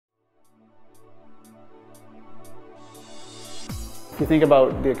you think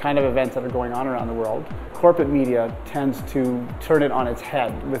about the kind of events that are going on around the world, corporate media tends to turn it on its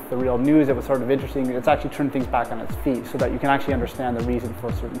head with the real news that was sort of interesting. It's actually turned things back on its feet so that you can actually understand the reason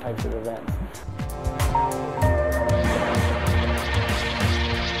for certain types of events.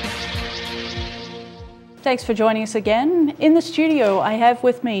 Thanks for joining us again. In the studio, I have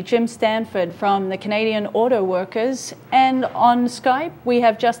with me Jim Stanford from the Canadian Auto Workers, and on Skype we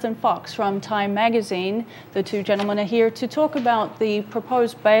have Justin Fox from Time Magazine. The two gentlemen are here to talk about the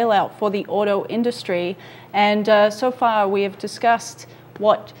proposed bailout for the auto industry, and so far we have discussed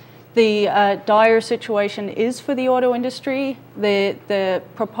what the dire situation is for the auto industry, the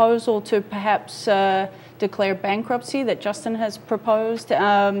proposal to perhaps declare bankruptcy that Justin has proposed,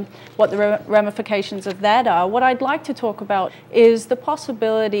 what the ramifications of that are. What I'd like to talk about is the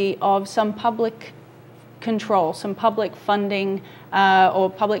possibility of some public control, some public funding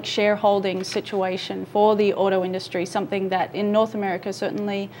or public shareholding situation for the auto industry, something that in North America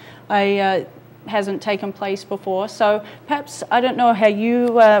certainly hasn't taken place before. So perhaps, I don't know how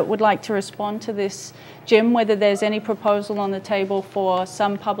you would like to respond to this, Jim, whether there's any proposal on the table for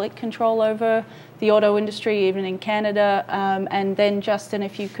some public control over the auto industry, even in Canada, and then Justin,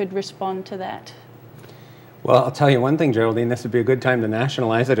 if you could respond to that. Well, I'll tell you one thing, Geraldine, this would be a good time to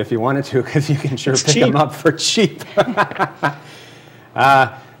nationalize it if you wanted to, because you can sure pick them up for cheap.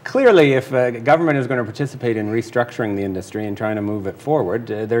 Clearly, if government is going to participate in restructuring the industry and trying to move it forward,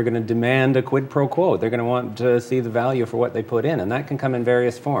 they're going to demand a quid pro quo. They're going to want to see the value for what they put in, and that can come in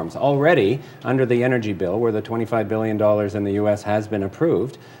various forms. Already, under the energy bill, where the $25 billion in the U.S. has been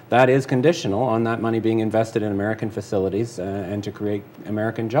approved, that is conditional on that money being invested in American facilities and to create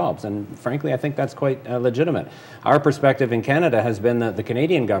American jobs. And frankly, I think that's quite legitimate. Our perspective in Canada has been that the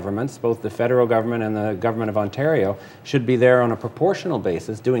Canadian governments, both the federal government and the government of Ontario, should be there on a proportional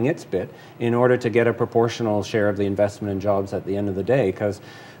basis, doing its bit in order to get a proportional share of the investment in jobs at the end of the day. Because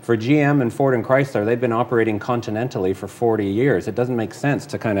for GM and Ford and Chrysler, they've been operating continentally for 40 years. It doesn't make sense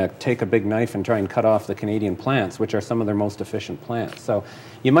to kind of take a big knife and try and cut off the Canadian plants, which are some of their most efficient plants. So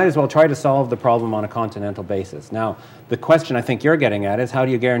you might as well try to solve the problem on a continental basis. Now, the question I think you're getting at is how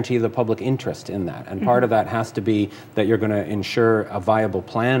do you guarantee the public interest in that? And part of that has to be that you're going to ensure a viable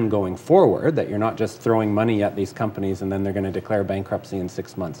plan going forward, that you're not just throwing money at these companies and then they're going to declare bankruptcy in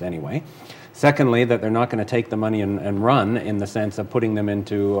 6 months anyway. Secondly, that they're not going to take the money and run in the sense of putting them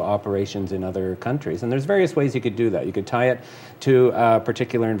into operations in other countries. And there's various ways you could do that. You could tie it to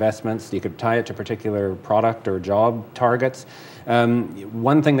particular investments. You could tie it to particular product or job targets.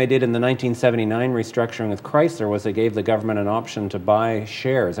 One thing they did in the 1979 restructuring with Chrysler was they gave the government an option to buy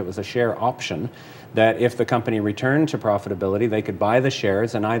shares. It was a share option that if the company returned to profitability, they could buy the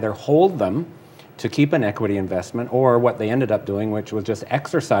shares and either hold them to keep an equity investment, or what they ended up doing, which was just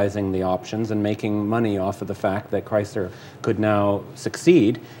exercising the options and making money off of the fact that Chrysler could now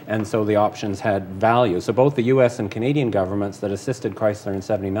succeed, and so the options had value. So both the US and Canadian governments that assisted Chrysler in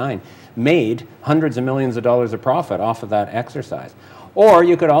 '79 made hundreds of millions of dollars of profit off of that exercise. Or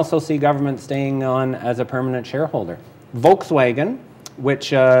you could also see government staying on as a permanent shareholder. Volkswagen, which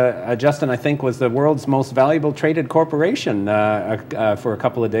Justin, I think, was the world's most valuable traded corporation for a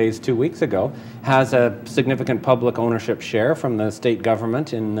couple of days 2 weeks ago, has a significant public ownership share from the state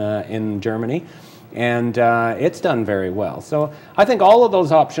government in Germany, and it's done very well. So I think all of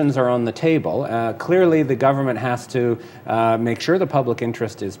those options are on the table. Clearly, the government has to make sure the public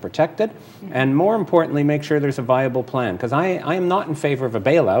interest is protected, and more importantly, make sure there's a viable plan. Because I am not in favor of a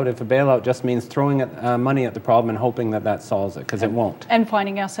bailout if a bailout just means throwing money at the problem and hoping that that solves it, because it won't. And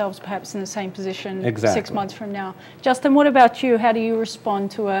finding ourselves perhaps in the same position Exactly. 6 months from now. Justin, what about you? How do you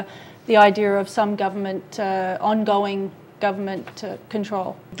respond to the idea of some government, ongoing government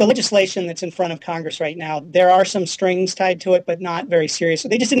control? The legislation that's in front of Congress right now, there are some strings tied to it, but not very serious.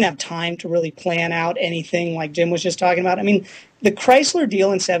 They just didn't have time to really plan out anything like Jim was just talking about. I mean, the Chrysler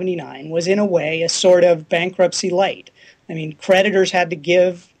deal in '79 was in a way a sort of bankruptcy light. I mean, creditors had to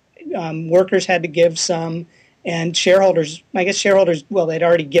give, workers had to give some, and shareholders, I guess shareholders, well, they'd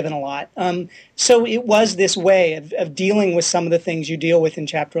already given a lot. So it was this way of dealing with some of the things you deal with in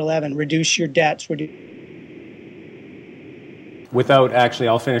Chapter 11, reduce your debts, Without actually,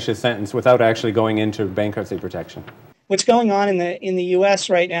 I'll finish his sentence, without actually going into bankruptcy protection. What's going on in the U.S.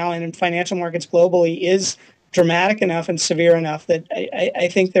 right now and in financial markets globally is dramatic enough and severe enough that I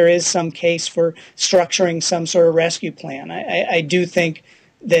think there is some case for structuring some sort of rescue plan. I do think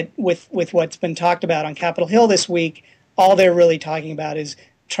that with what's been talked about on Capitol Hill this week, all they're really talking about is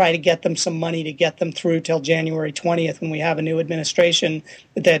try to get them some money to get them through till January 20th when we have a new administration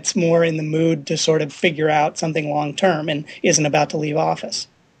that's more in the mood to sort of figure out something long term and isn't about to leave office.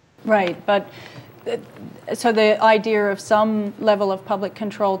 Right, but So the idea of some level of public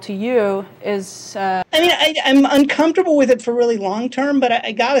control to you is... I mean, I'm uncomfortable with it for really long term, but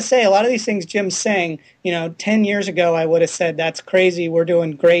I got to say, a lot of these things Jim's saying, 10 years ago, I would have said, that's crazy. We're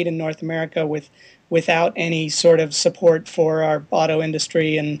doing great in North America without any sort of support for our auto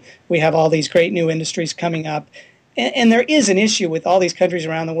industry, and we have all these great new industries coming up. And there is an issue with all these countries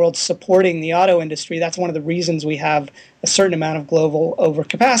around the world supporting the auto industry. That's one of the reasons we have a certain amount of global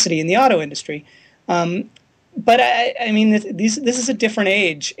overcapacity in the auto industry. But I mean, this is a different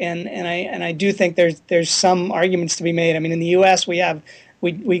age, and I do think there's some arguments to be made. I mean, in the U.S. we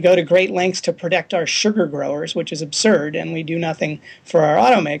go to great lengths to protect our sugar growers, which is absurd, and we do nothing for our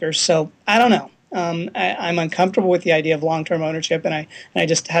automakers. So I don't know. I'm uncomfortable with the idea of long-term ownership, and I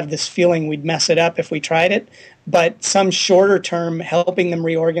just have this feeling we'd mess it up if we tried it. But some shorter term, helping them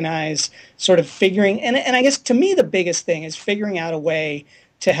reorganize, sort of figuring, and I guess to me the biggest thing is figuring out a way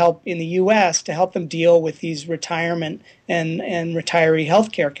to help in the U.S. to help them deal with these retirement and retiree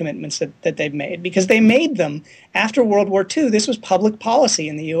health care commitments that they've made, because they made them after World War II. This was public policy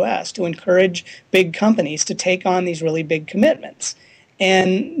in the U.S. to encourage big companies to take on these really big commitments.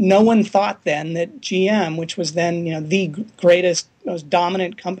 And no one thought then that GM, which was then the greatest, most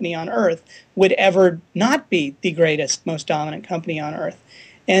dominant company on earth, would ever not be the greatest, most dominant company on earth.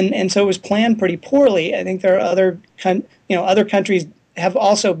 And so it was planned pretty poorly. I think there are other countries have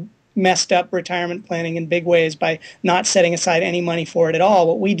also messed up retirement planning in big ways by not setting aside any money for it at all.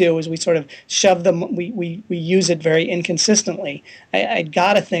 What we do is we sort of shove them, we use it very inconsistently. I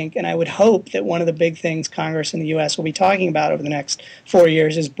got to think, and I would hope that one of the big things Congress in the U.S. will be talking about over the next 4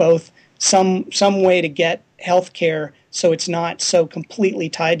 years is both some way to get health care so it's not so completely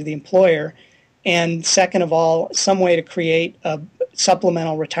tied to the employer, and second of all, some way to create a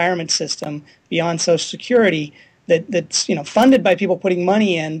supplemental retirement system beyond Social Security that's funded by people putting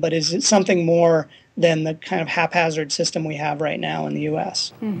money in, but is something more than the kind of haphazard system we have right now in the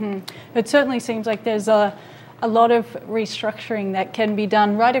U.S. Mm-hmm. It certainly seems like there's a lot of restructuring that can be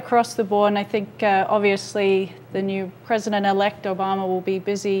done right across the board, and I think obviously the new President-elect Obama will be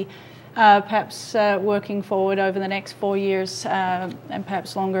busy perhaps working forward over the next 4 years and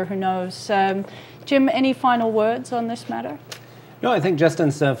perhaps longer, who knows. Jim, any final words on this matter? No, I think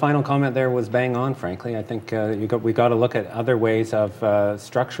Justin's final comment there was bang on, frankly. I think we got to look at other ways of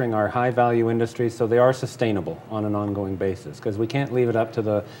structuring our high-value industries so they are sustainable on an ongoing basis, because we can't leave it up to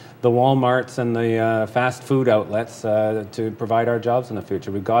the Walmarts and the fast food outlets to provide our jobs in the future.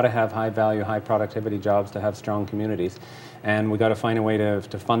 We've got to have high-value, high-productivity jobs to have strong communities, and we've got to find a way to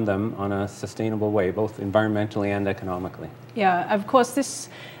fund them on a sustainable way, both environmentally and economically. Yeah, of course, this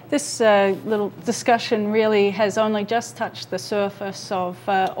little discussion really has only just touched the surface of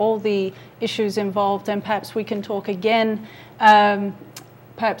all the issues involved, and perhaps we can talk again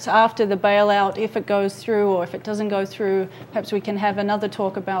perhaps after the bailout, if it goes through, or if it doesn't go through, perhaps we can have another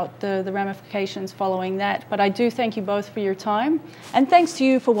talk about the ramifications following that. But I do thank you both for your time, and thanks to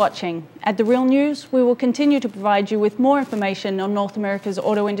you for watching. At The Real News, we will continue to provide you with more information on North America's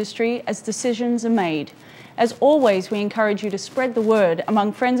auto industry as decisions are made. As always, we encourage you to spread the word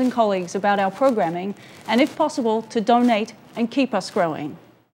among friends and colleagues about our programming, and if possible, to donate and keep us growing.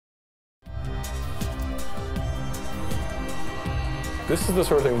 This is the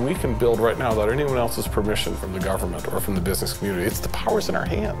sort of thing we can build right now without anyone else's permission from the government or from the business community. It's the power's in our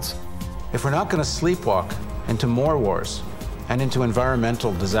hands. If we're not going to sleepwalk into more wars and into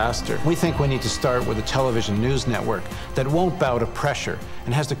environmental disaster, we think we need to start with a television news network that won't bow to pressure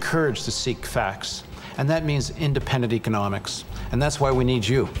and has the courage to seek facts. And that means independent economics. And that's why we need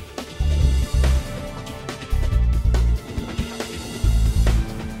you.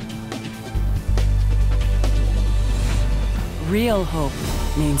 Real hope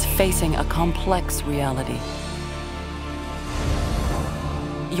means facing a complex reality.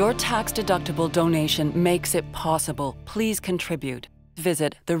 Your tax-deductible donation makes it possible. Please contribute.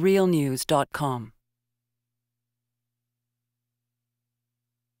 Visit therealnews.com.